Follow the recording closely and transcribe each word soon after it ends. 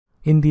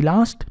In the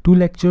last two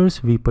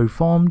lectures, we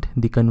performed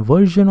the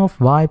conversion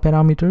of y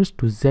parameters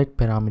to z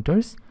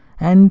parameters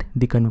and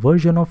the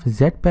conversion of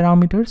z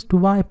parameters to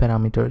y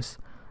parameters.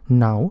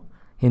 Now,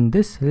 in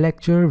this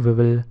lecture, we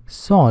will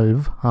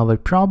solve our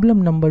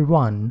problem number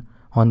 1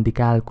 on the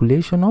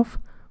calculation of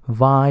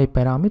y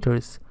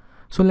parameters.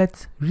 So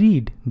let's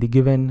read the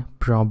given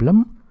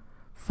problem.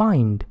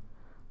 Find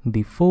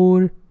the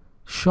 4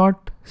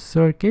 short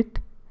circuit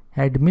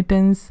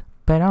admittance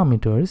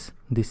parameters.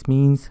 This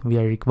means we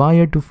are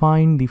required to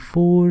find the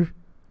 4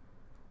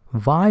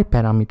 y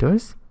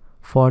parameters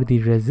for the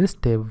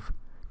resistive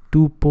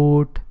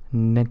two-port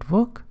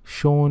network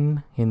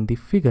shown in the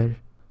figure.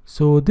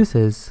 So this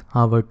is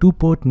our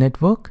two-port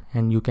network,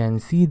 and you can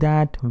see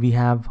that we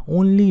have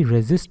only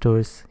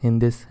resistors in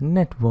this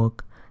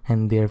network,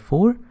 and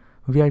therefore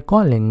we are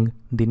calling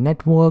the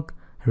network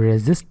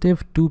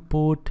resistive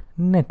two-port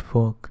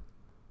network,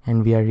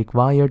 and we are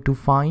required to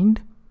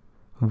find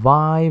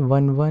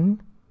y11,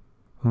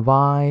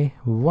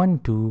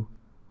 y12,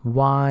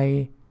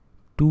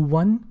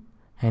 y21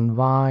 and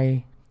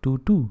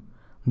y22.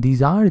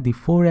 These are the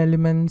 4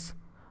 elements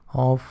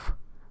of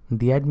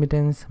the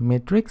admittance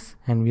matrix,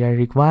 and we are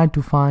required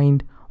to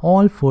find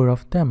all 4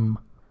 of them.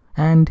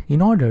 And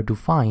in order to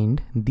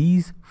find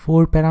these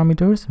 4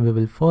 parameters, we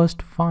will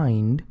first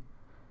find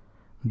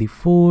the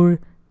 4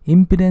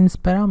 impedance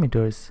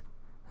parameters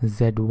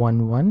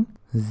Z11,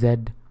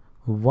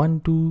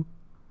 Z12,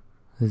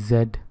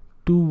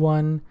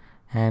 Z21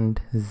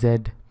 and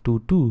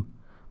Z22,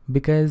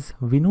 because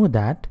we know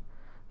that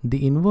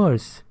the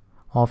inverse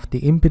of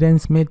the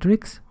impedance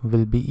matrix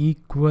will be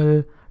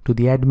equal to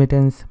the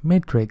admittance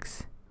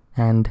matrix,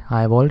 and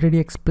I have already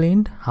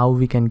explained how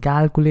we can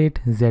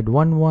calculate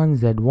Z11,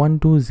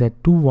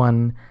 Z12,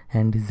 Z21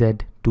 and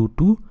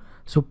Z22.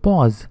 So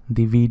pause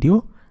the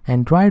video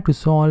and try to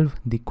solve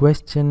the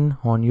question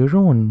on your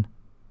own.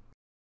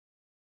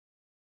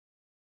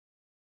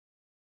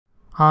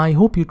 I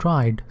hope you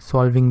tried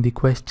solving the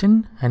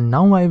question, and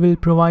now I will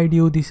provide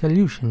you the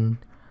solution.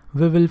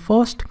 We will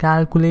first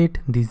calculate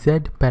the Z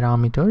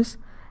parameters,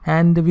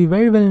 and we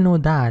very well know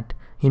that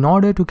in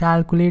order to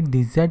calculate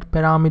the Z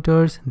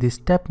parameters, the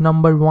step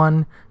number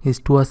 1 is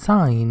to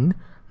assign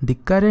the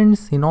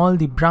currents in all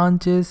the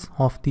branches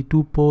of the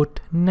two-port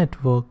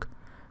network.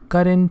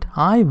 Current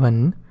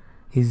I1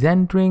 is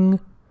entering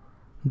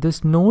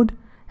this node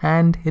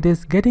and it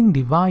is getting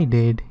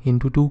divided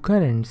into 2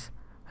 currents.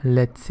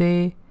 Let's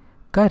say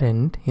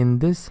current in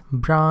this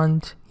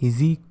branch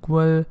is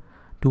equal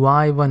to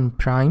I1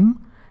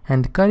 prime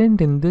and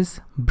current in this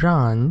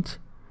branch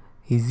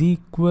is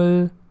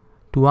equal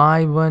to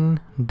I1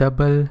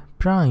 double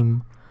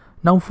prime.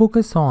 Now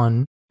focus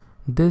on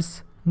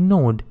this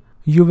node.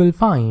 You will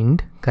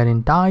find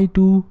current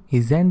I2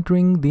 is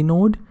entering the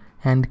node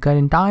and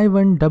current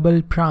I1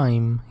 double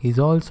prime is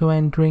also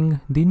entering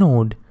the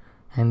node,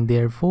 and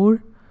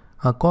therefore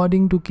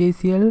according to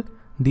KCL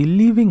the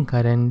leaving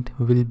current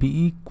will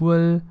be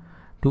equal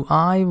to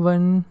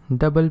I1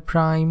 double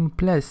prime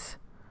plus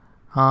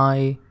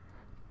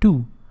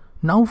I2.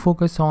 Now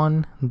focus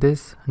on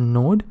this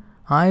node.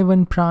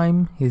 I1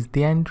 prime is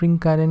the entering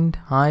current,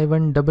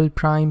 I1 double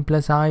prime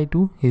plus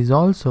I2 is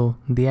also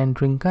the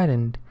entering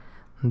current.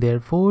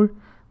 Therefore,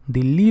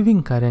 the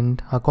leaving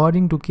current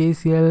according to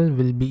KCL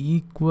will be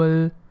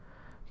equal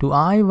to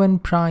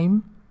I1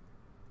 prime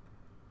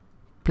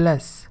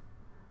plus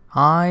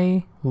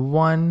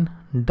I1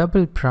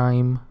 double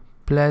prime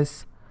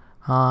plus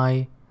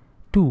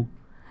I2.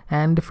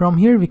 And from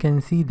here we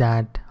can see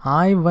that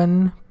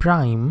I1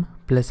 prime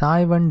plus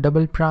I1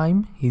 double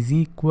prime is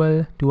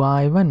equal to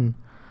I1.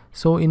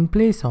 So in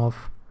place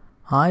of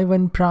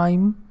I1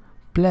 prime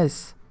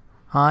plus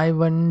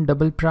I1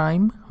 double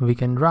prime, we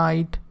can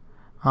write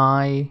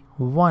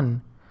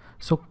I1.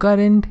 So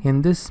current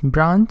in this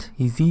branch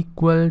is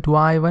equal to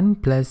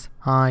I1 plus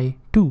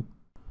I2.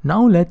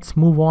 Now let's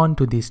move on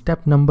to the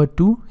step number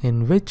 2,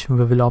 in which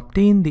we will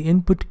obtain the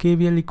input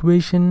KVL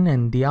equation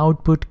and the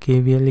output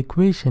KVL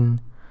equation.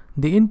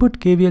 The input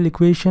KVL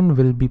equation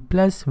will be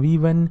plus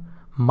V1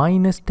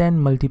 minus 10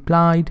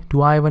 multiplied to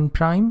I1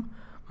 prime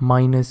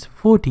minus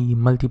 40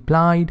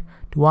 multiplied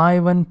to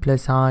I1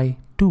 plus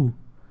I2.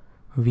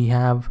 We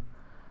have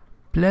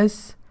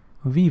plus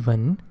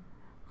V1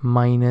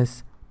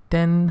 minus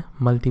 10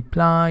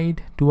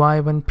 multiplied to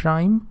I1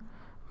 prime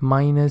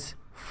minus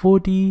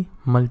 40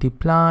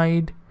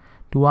 multiplied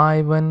to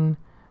I1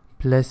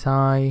 plus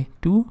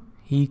I2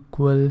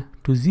 equal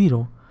to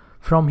 0.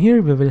 From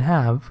here we will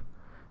have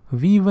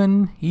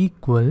V1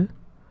 equal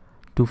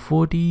to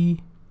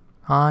 40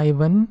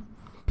 I1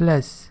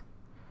 plus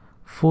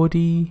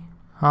 40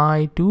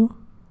 I2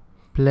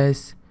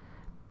 plus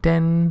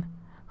 10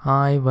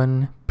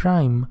 I1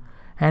 prime.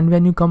 And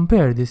when you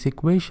compare this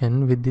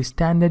equation with the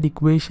standard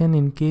equation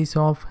in case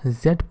of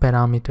Z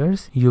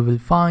parameters, you will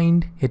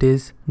find it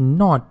is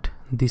not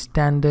the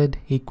standard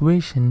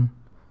equation.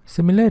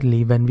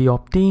 Similarly, when we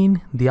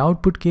obtain the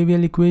output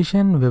KVL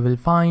equation, we will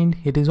find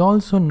it is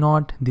also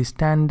not the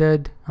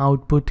standard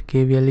output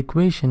KVL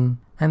equation,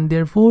 and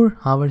therefore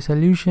our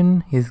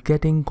solution is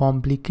getting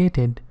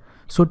complicated.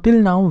 So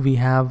till now we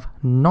have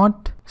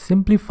not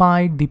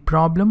simplified the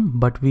problem,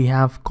 but we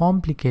have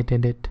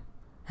complicated it.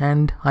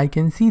 And I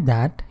can see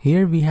that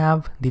here we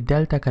have the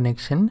delta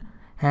connection,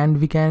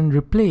 and we can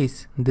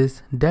replace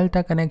this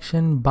delta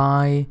connection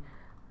by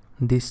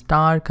the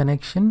star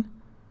connection.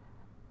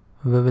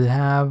 We will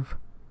have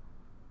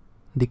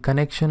the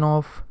connection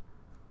of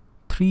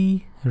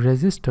 3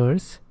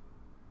 resistors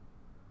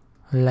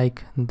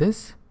like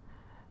this,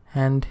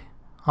 and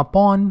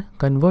upon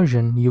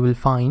conversion you will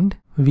find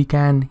we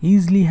can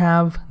easily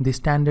have the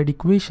standard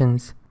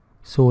equations.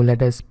 So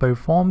let us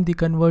perform the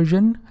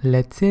conversion.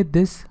 Let's say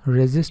this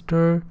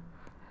resistor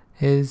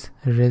is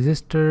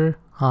resistor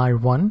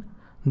R1,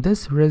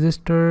 this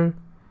resistor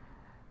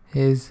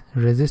is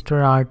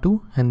resistor R2,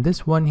 and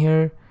this one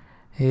here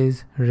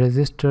is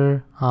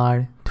resistor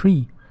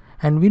R3.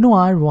 And we know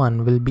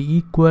R1 will be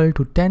equal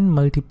to 10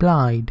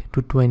 multiplied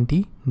to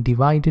 20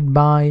 divided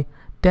by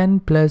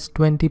 10 plus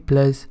 20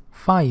 plus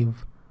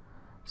 5.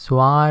 So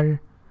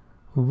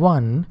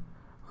R1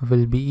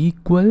 will be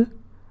equal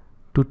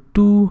to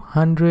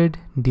 200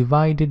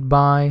 divided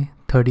by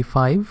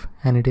 35,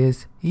 and it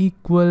is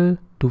equal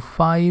to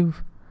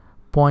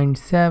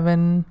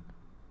 5.7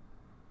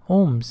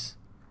 ohms.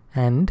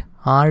 And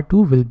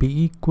R2 will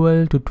be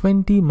equal to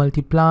 20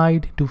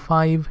 multiplied to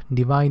 5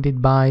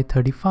 divided by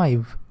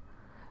 35.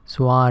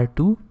 So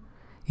R2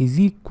 is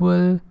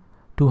equal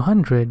to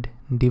 100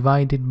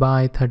 divided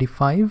by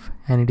 35,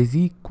 and it is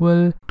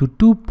equal to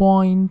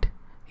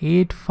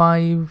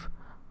 2.85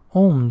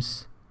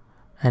 ohms.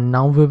 And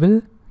now we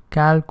will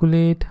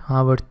calculate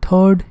our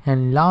third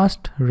and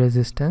last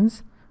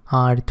resistance,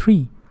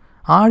 R3.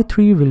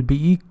 R3 will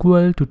be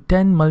equal to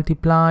 10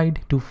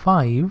 multiplied to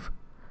 5,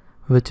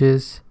 which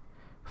is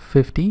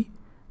 50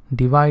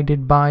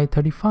 divided by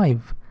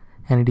 35,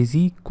 and it is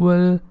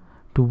equal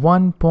to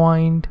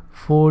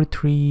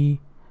 1.43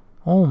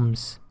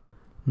 ohms.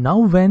 Now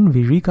when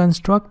we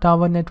reconstruct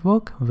our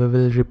network, we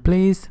will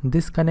replace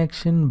this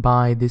connection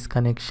by this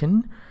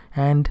connection,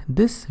 and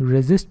this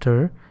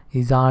resistor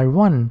is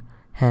R1,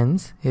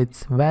 hence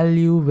its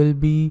value will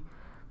be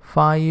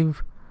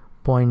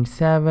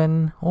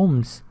 5.7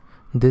 ohms.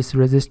 This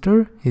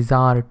resistor is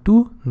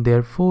R2,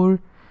 therefore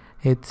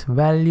its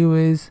value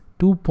is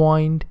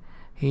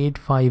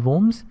 2.85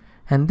 ohms,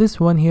 and this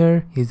one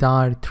here is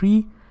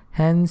R3,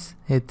 hence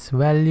its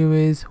value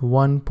is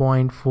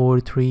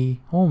 1.43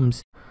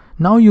 ohms.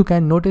 Now you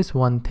can notice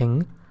one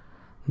thing,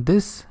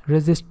 this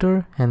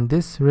resistor and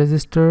this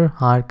resistor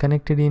are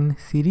connected in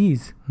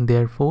series,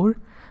 therefore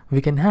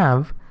we can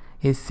have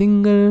a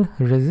single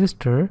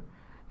resistor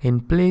in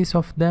place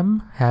of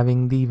them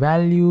having the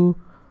value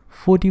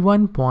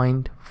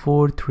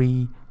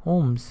 41.43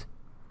 ohms.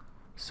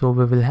 So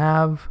we will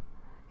have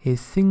a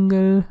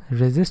single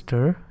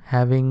resistor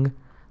having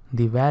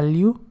the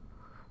value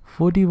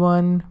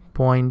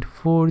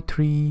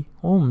 41.43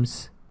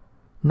 ohms.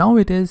 Now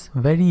it is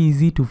very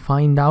easy to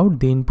find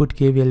out the input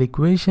KVL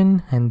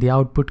equation and the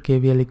output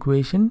KVL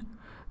equation.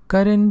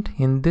 Current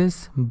in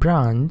this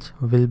branch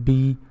will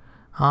be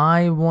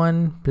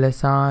I1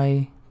 plus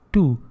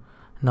I2.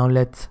 Now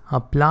let's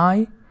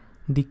apply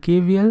the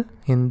KVL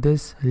in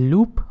this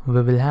loop.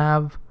 We will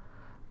have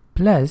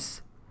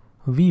plus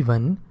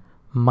V1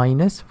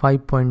 minus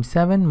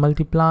 5.7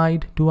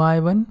 multiplied to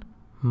I1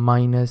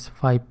 minus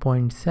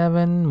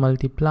 5.7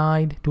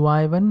 multiplied to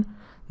I1,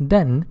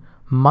 then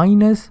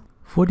minus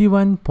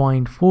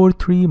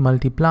 41.43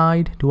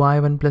 multiplied to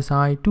I1 plus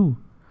I2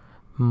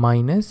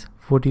 minus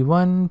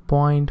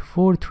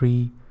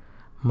 41.43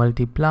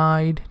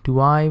 multiplied to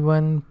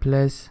I1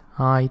 plus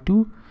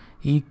I2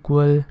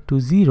 equal to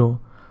 0.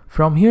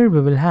 From here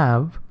we will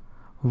have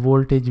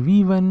voltage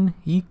V1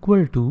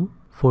 equal to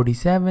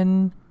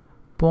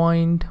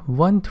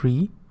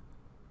 47.13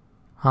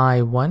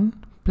 I1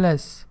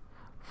 plus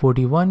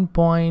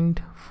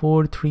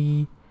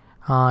 41.43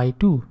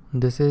 I2.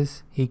 This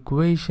is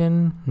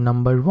equation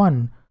number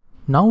 1.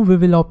 Now we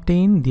will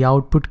obtain the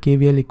output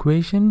KVL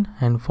equation,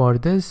 and for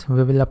this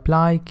we will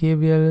apply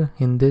KVL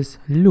in this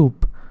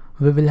loop.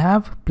 We will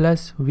have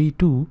plus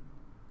V2,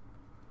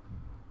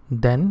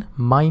 then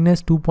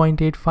minus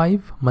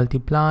 2.85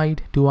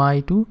 multiplied to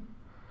I2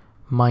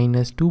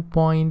 minus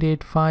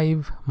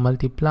 2.85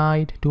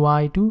 multiplied to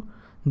I2,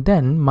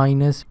 then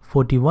minus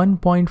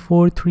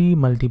 41.43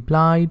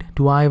 multiplied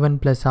to I1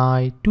 plus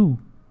I2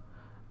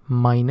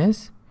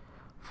 minus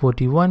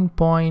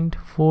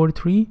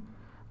 41.43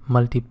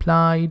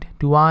 multiplied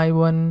to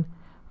I1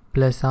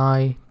 plus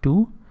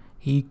I2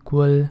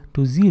 equal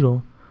to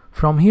 0.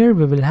 From here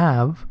we will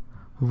have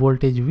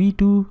voltage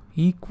V2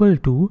 equal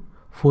to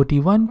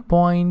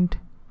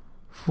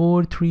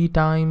 41.43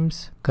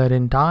 times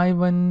current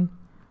I1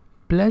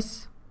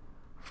 plus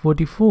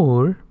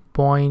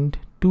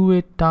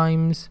 44.28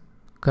 times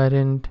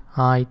current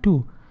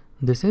I2.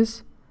 This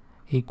is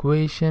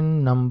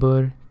equation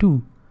number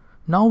 2.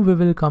 Now we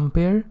will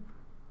compare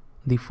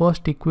the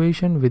first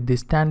equation with the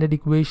standard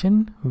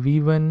equation.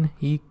 V1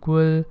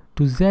 equal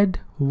to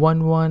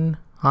Z11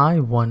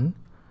 I1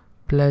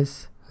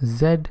 plus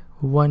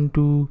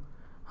Z12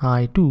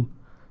 I2.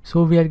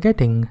 So we are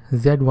getting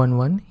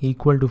Z11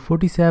 equal to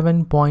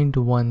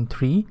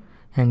 47.13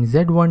 and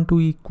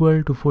Z12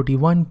 equal to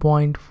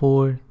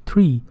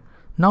 41.43.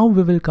 Now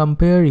we will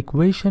compare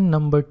equation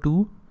number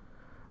 2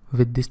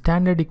 with the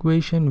standard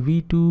equation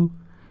V2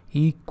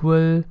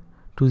 equal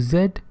to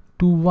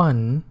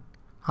Z21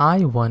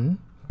 I1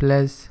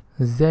 plus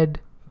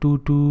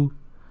Z22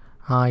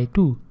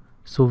 I2.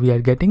 So we are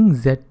getting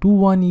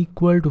Z21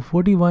 equal to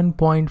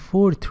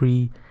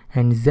 41.43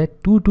 and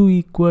Z22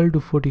 equal to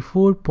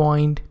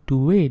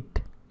 44.28.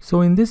 So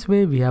in this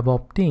way we have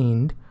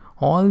obtained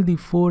all the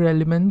 4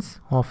 elements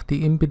of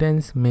the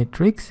impedance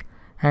matrix,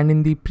 and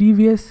in the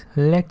previous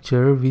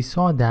lecture we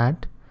saw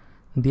that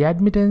the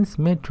admittance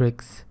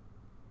matrix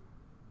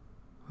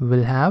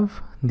will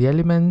have the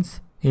elements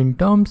in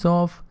terms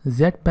of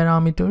Z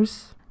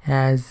parameters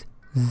as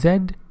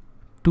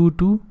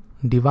Z22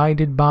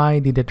 divided by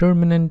the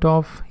determinant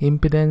of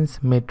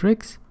impedance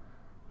matrix.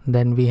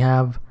 Then we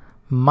have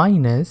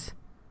minus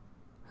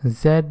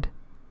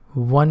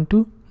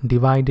Z12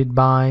 divided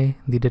by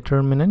the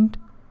determinant.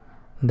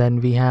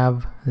 Then we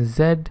have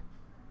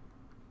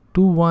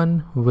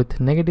Z21 with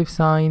negative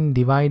sign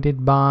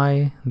divided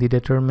by the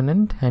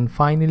determinant. And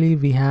finally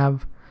we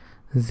have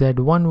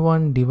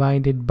Z11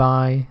 divided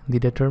by the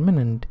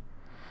determinant.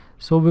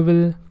 So we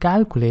will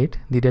calculate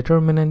the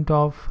determinant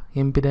of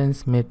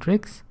impedance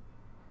matrix.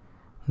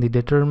 The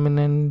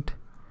determinant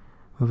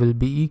will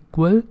be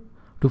equal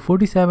to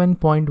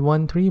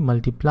 47.13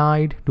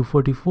 multiplied to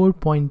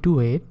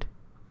 44.28.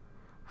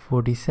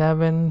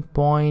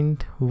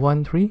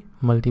 47.13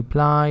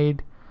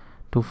 multiplied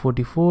to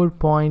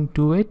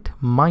 44.28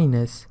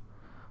 minus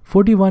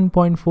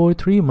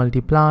 41.43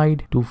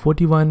 multiplied to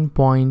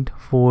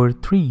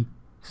 41.43.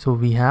 So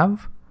we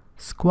have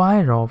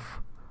square of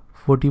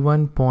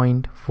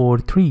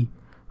 41.43.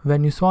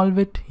 When you solve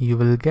it, you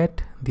will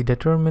get the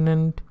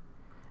determinant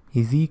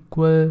is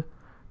equal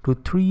to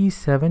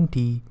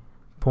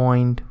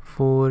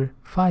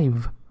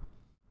 370.45.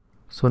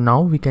 So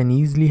now we can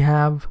easily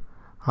have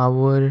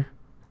our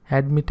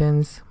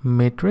admittance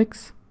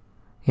matrix.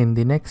 In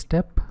the next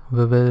step,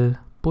 we will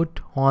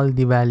put all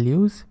the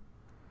values.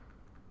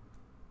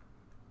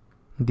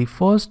 The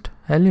first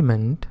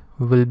element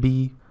will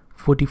be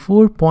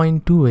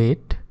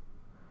 44.28.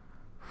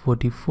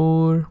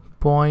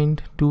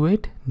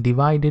 44.28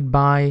 divided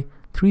by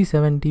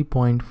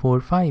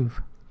 370.45.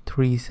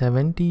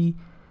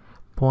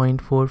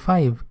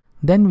 370.45.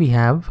 Then we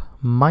have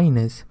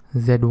minus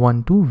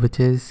Z12, which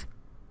is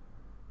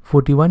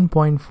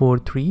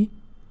 41.43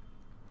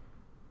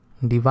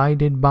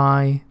 divided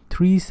by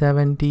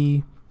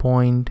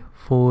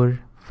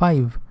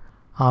 370.45.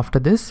 After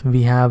this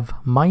we have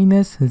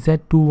minus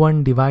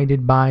Z21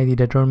 divided by the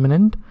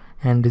determinant,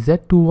 and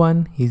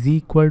Z21 is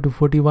equal to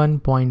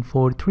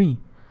 41.43.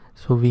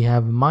 So we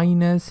have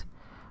minus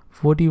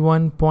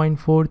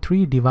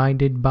 41.43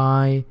 divided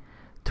by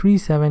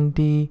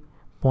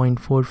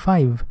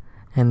 370.45,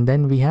 and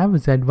then we have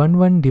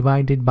Z11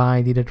 divided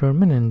by the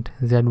determinant.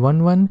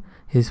 Z11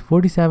 is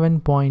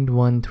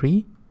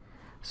 47.13.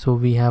 So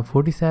we have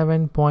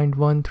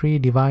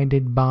 47.13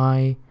 divided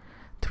by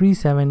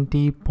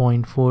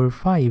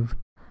 370.45.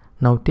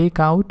 Now take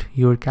out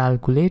your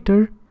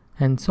calculator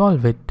and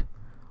solve it.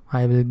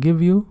 I will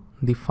give you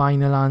the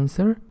final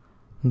answer.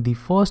 The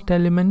first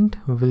element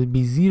will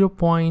be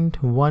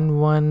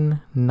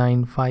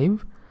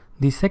 0.1195.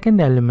 The second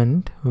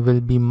element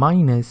will be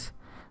minus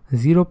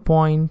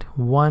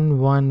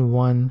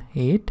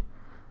 0.1118.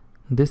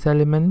 This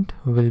element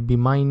will be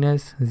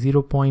minus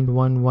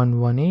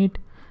 0.1118,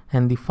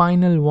 and the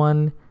final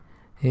one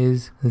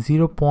is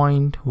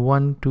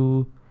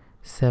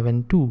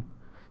 0.1272.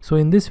 So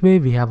in this way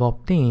we have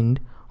obtained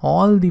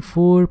all the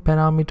 4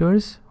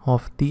 parameters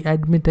of the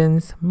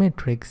admittance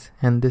matrix,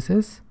 and this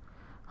is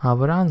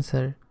our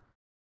answer.